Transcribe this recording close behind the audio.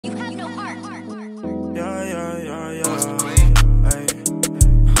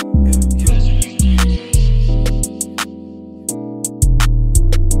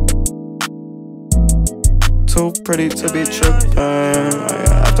too pretty to be trippin'.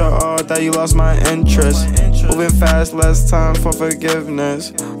 After all that, you lost my interest. Moving fast, less time for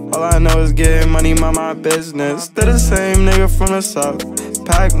forgiveness. All I know is getting money, mind my business. They're the same nigga from the south.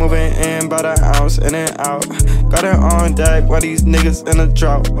 Pack moving in by the ounce, in and out. Got it on deck while these niggas in a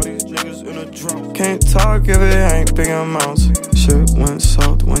drought. Can't talk if it ain't big amounts. Shit went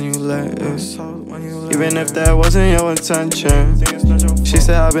soft when you let it. Even if that wasn't your intention. She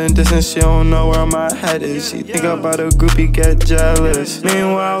said I've been distant, she don't know where my head is. She think about a groupie, get jealous.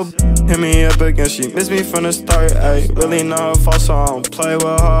 Meanwhile, hit me up again, she missed me from the start. Ayy, really not her fault, so I don't play with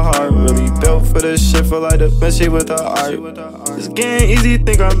her heart. Really built for this shit, feel like Da Vinci with the art. It's getting easy,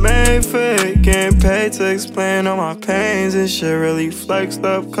 think I'm made for it. Getting paid to explain all my pains and shit. Really flexed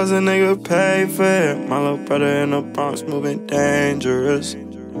up, cause a nigga paid for it. My little brother in the Bronx moving dangerous.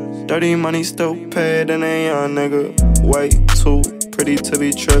 Dirty money still paid and a young nigga way too pretty to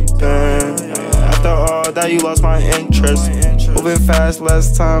be trippin'. After all that, you lost my interest. Moving fast,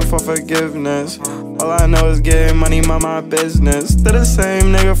 less time for forgiveness. All I know is getting money, mind my business. They're the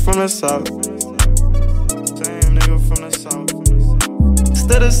same nigga from the south. Same nigga from the south.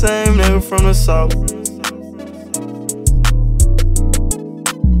 Still the same nigga from the south.